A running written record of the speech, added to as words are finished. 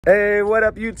Hey, what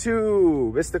up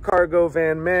YouTube? It's the Cargo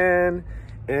Van Man,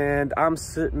 and I'm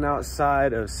sitting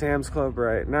outside of Sam's Club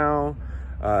right now.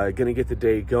 Gonna get the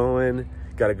day going.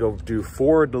 Gotta go do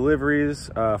 4 deliveries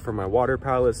for my water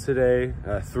pallets today.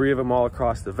 3 of them all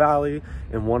across the valley,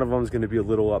 and 1 of them is gonna be a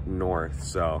little up north.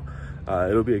 So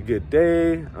it'll be a good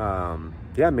day.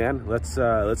 Yeah, man, let's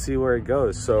see where it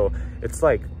goes. So it's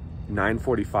like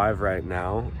 9:45 right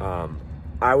now.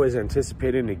 I was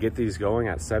anticipating to get these going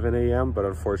at 7 a.m., but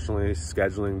unfortunately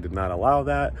scheduling did not allow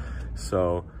that.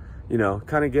 So, you know,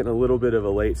 kind of getting a little bit of a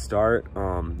late start.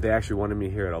 They actually wanted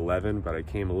me here at 11, but I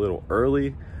came a little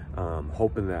early,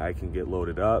 hoping that I can get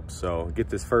loaded up. So get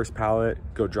this first pallet,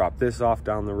 go drop this off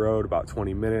down the road about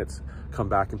 20 minutes, come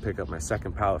back and pick up my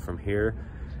second pallet from here.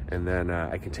 And then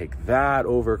I can take that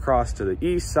over across to the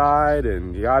east side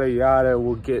and yada, yada.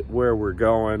 We'll get where we're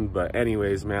going. But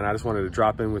anyways, man, I just wanted to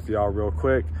drop in with y'all real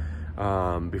quick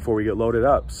before we get loaded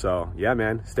up. So yeah,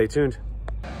 man, stay tuned.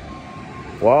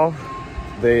 Well,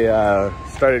 they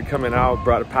started coming out,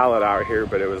 brought a pallet out here,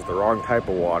 but it was the wrong type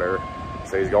of water.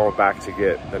 So he's going back to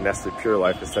get the Nestle Pure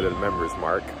Life instead of the Members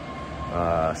Mark.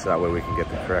 So that way we can get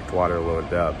the correct water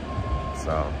loaded up.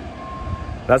 So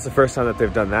that's the first time that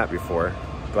they've done that before.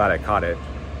 Glad I caught it.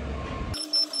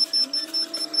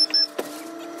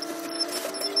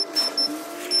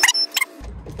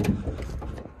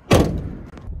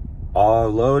 All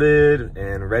loaded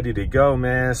and ready to go,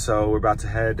 man. So we're about to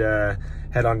head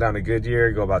on down to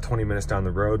Goodyear, go about 20 minutes down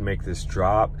the road, make this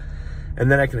drop, and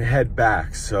then I can head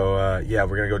back. So yeah,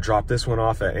 we're gonna go drop this one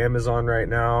off at Amazon right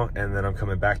now, and then I'm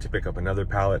coming back to pick up another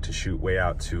pallet to shoot way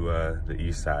out to the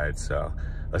east side. So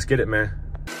let's get it, man.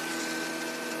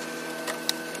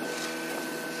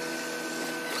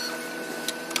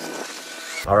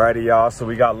 Alrighty, y'all, so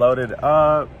we got loaded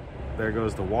up. There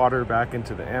goes the water back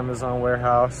into the Amazon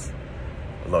warehouse.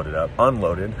 Loaded up,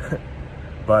 unloaded.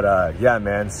 But yeah,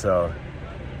 man, so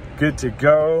good to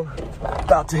go.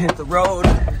 About to hit the road.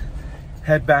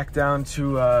 Head back down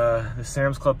to the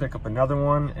Sam's Club, pick up another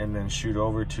one, and then shoot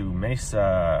over to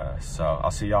Mesa. So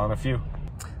I'll see y'all in a few.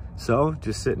 So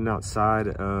just sitting outside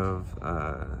of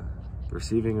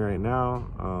receiving right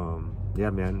now. Yeah,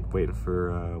 man, waiting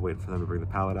for them to bring the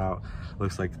pallet out.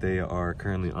 Looks like they are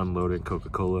currently unloading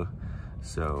Coca-Cola.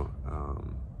 So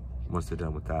once they're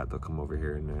done with that, they'll come over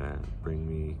here and bring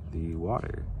me the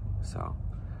water. So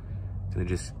gonna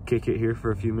just kick it here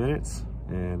for a few minutes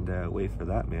and wait for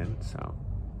that, man. So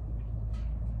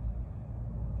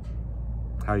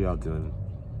how y'all doing?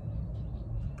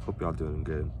 Hope y'all doing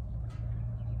good.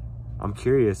 I'm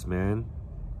curious, man.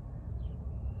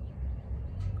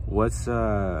 What's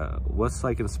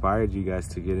like inspired you guys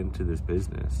to get into this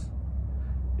business?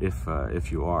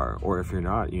 If you are, or if you're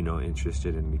not, you know,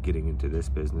 interested in getting into this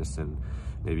business, and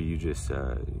maybe you just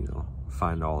you know,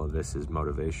 find all of this as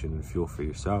motivation and fuel for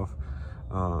yourself.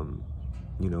 You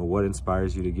know, what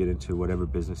inspires you to get into whatever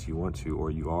business you want to, or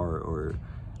you are, or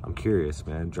I'm curious,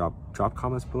 man. Drop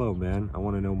comments below, man. I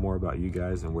want to know more about you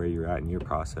guys and where you're at in your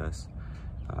process.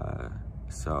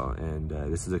 So, and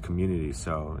this is a community,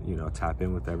 so, you know, tap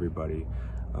in with everybody,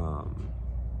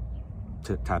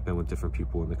 tap in with different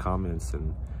people in the comments,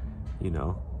 and, you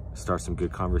know, start some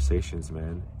good conversations,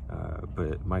 man.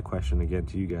 But my question again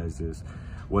to you guys is,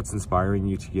 what's inspiring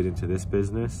you to get into this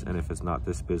business? And if it's not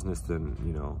this business, then,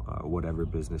 you know, whatever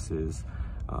business is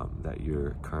that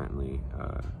you're currently,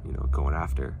 you know, going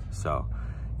after. So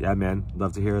yeah, man,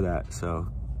 love to hear that. So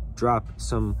drop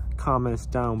some comments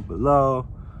down below,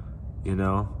 you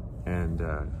know, and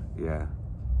yeah,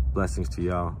 blessings to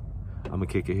y'all. I'm gonna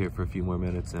kick it here for a few more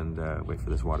minutes and wait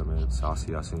for this water, man. So I'll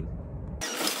see y'all soon.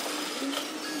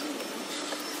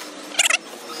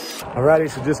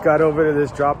 Alrighty, so just got over to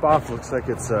this drop off. Looks like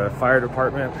it's a fire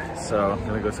department. So I'm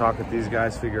gonna go talk with these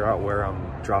guys, figure out where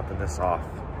I'm dropping this off.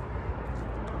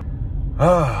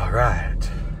 All right.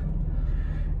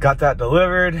 Got that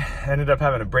delivered, ended up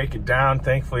having to break it down.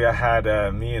 Thankfully, I had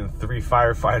me and 3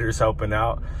 firefighters helping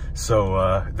out.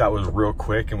 So that was real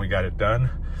quick and we got it done.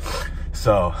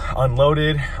 So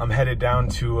unloaded, I'm headed down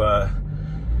to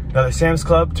another Sam's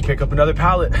Club to pick up another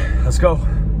pallet. Let's go.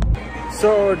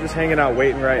 So just hanging out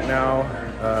waiting right now.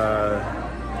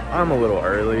 I'm a little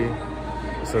early.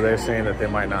 So they're saying that they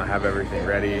might not have everything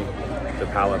ready. The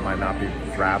pallet might not be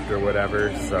wrapped or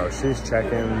whatever. So she's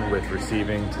checking with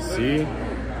receiving to see.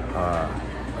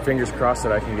 Fingers crossed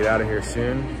that I can get out of here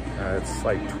soon. It's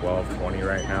like 12:20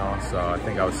 right now, so I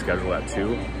think I was scheduled at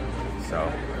 2.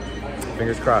 So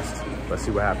fingers crossed. Let's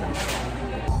see what happens.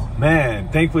 Man,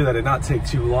 thankfully that did not take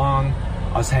too long.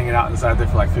 I was hanging out inside there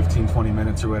for like 15-20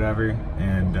 minutes or whatever,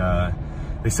 and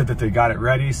they said that they got it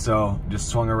ready, so just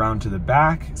swung around to the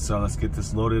back. So let's get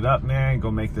this loaded up, man, go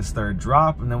make this third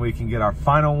drop, and then we can get our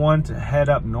final one to head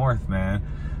up north, man.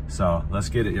 So let's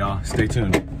get it, y'all. Stay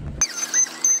tuned.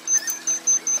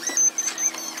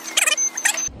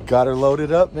 Got her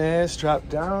loaded up, man, strapped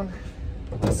down.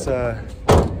 Let's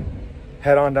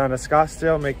head on down to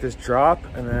Scottsdale, make this drop,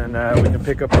 and then we can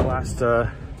pick up the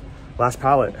last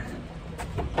pallet.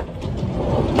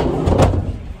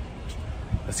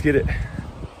 Let's get it.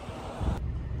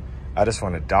 I just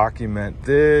want to document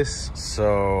this.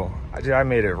 So I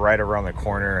made it right around the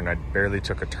corner and I barely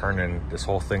took a turn and this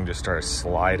whole thing just started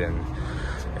sliding.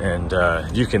 And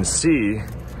you can see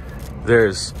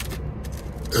there's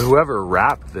whoever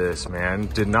wrapped this, man,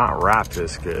 did not wrap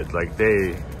this good. Like,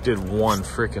 they did one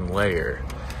freaking layer.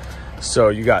 So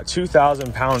you got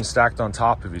 2,000 pounds stacked on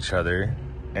top of each other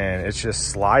and it's just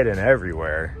sliding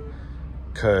everywhere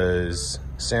because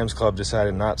Sam's Club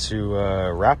decided not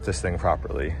to wrap this thing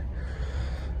properly.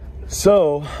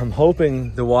 So I'm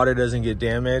hoping the water doesn't get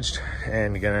damaged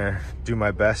and gonna do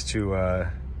my best to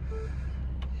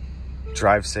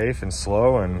drive safe and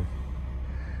slow, and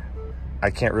I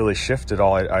can't really shift it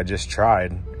all. I just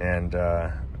tried, and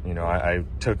you know, I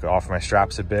took off my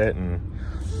straps a bit and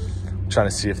trying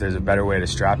to see if there's a better way to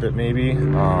strap it maybe.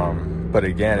 But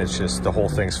again, it's just the whole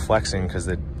thing's flexing because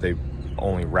they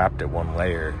only wrapped it one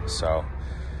layer. So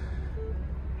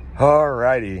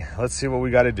alrighty, let's see what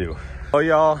we got to do. Oh,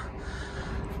 y'all,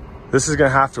 this is gonna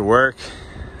have to work.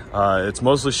 It's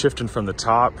mostly shifting from the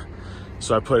top,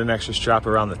 so I put an extra strap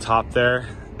around the top there,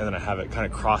 and then I have it kind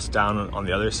of crossed down on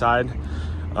the other side.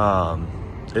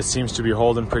 It seems to be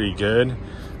holding pretty good,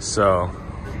 so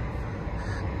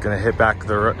gonna get back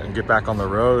on the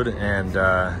road, and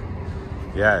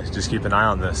yeah, just keep an eye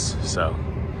on this. So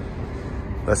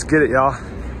let's get it, y'all.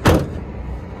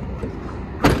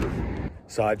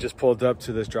 So I just pulled up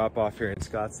to this drop off here in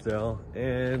Scottsdale,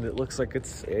 and it looks like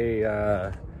it's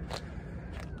a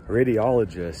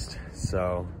radiologist.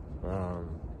 So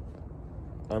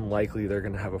unlikely they're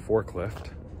gonna have a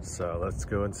forklift. So let's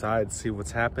go inside, see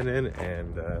what's happening,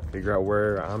 and figure out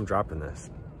where I'm dropping this.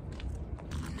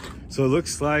 So it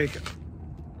looks like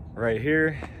right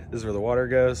here is where the water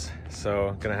goes. So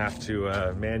I'm gonna have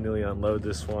to manually unload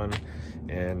this one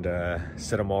and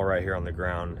set them all right here on the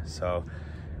ground. So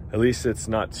at least it's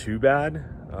not too bad.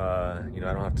 You know,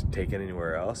 I don't have to take it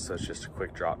anywhere else. So it's just a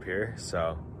quick drop here.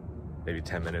 So maybe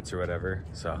 10 minutes or whatever.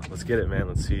 So let's get it, man.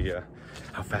 Let's see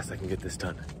how fast I can get this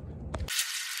done.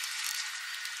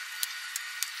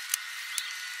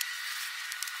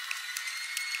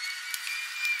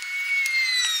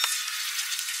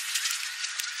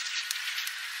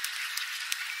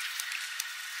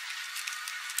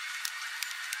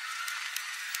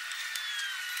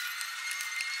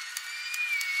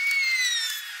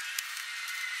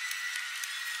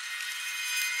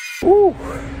 Woo,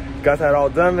 got that all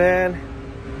done, man.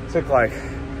 Took like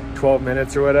 12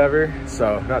 minutes or whatever,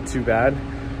 so not too bad.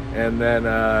 And then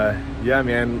yeah,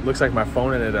 man, looks like my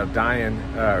phone ended up dying,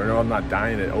 or no, I'm not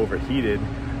dying, it overheated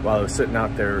while I was sitting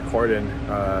out there recording.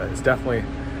 It's definitely,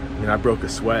 you know, I broke a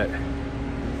sweat.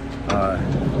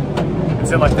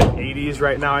 It's in like the 80s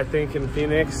right now, I think, in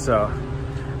Phoenix, so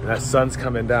that sun's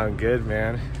coming down good,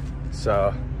 man.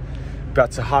 So about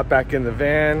to hop back in the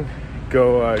van,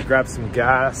 go grab some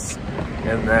gas,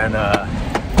 and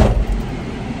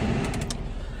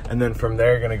then from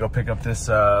there gonna go pick up this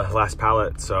last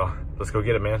pallet. So let's go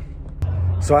get it, man.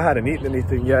 So I hadn't eaten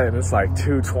anything yet, and it's like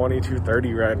 2:20,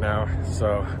 2:30 right now.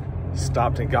 So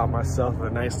stopped and got myself a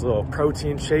nice little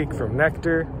protein shake from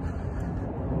Nectar,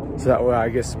 so that way I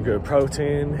get some good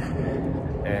protein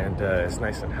and it's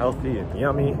nice and healthy and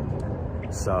yummy.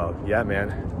 So yeah,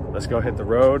 man, let's go hit the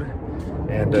road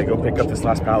and go pick up this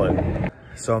last pallet.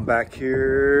 So I'm back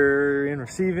here in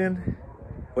receiving,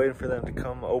 waiting for them to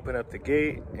come open up the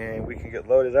gate and we can get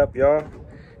loaded up, y'all.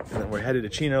 And then we're headed to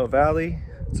Chino Valley.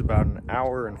 It's about an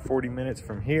hour and 40 minutes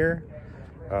from here.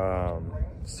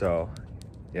 So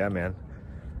yeah, man,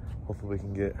 hopefully we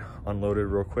can get unloaded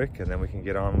real quick and then we can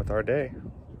get on with our day.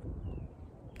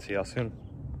 See y'all soon.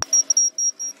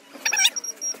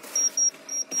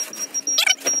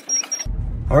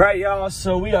 All right, y'all,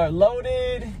 so we are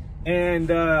loaded and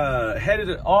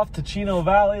headed off to Chino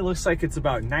Valley. Looks like it's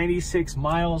about 96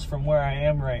 miles from where I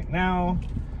am right now.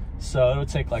 So it'll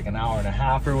take like an hour and a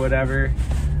half or whatever.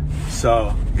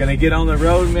 So gonna get on the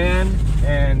road, man,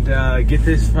 and get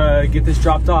this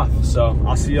dropped off. So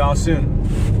I'll see y'all soon.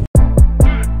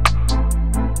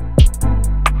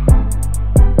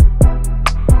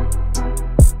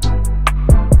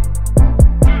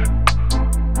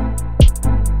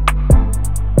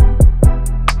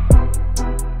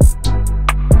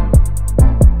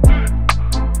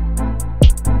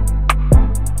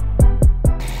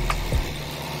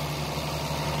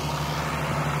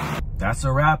 that's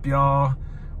a wrap, y'all.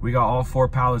 We got all 4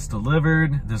 pallets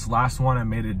delivered. This last one, I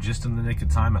made it just in the nick of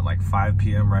time at like 5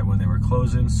 p.m. right when they were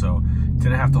closing, so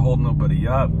didn't have to hold nobody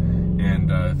up.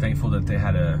 And thankful that they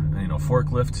had a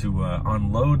forklift to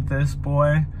unload this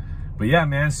boy. But yeah,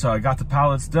 man, so I got the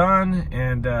pallets done,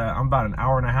 and I'm about an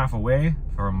hour and a half away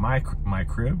from my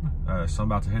crib. So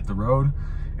I'm about to hit the road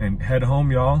and head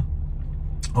home, y'all.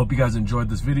 Hope you guys enjoyed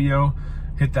this video.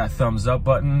 Hit that thumbs up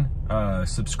button,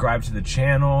 subscribe to the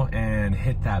channel, and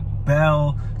hit that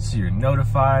bell so you're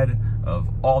notified of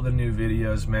all the new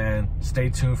videos, man. Stay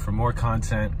tuned for more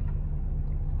content.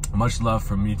 Much love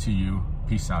from me to you.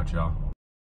 Peace out, y'all.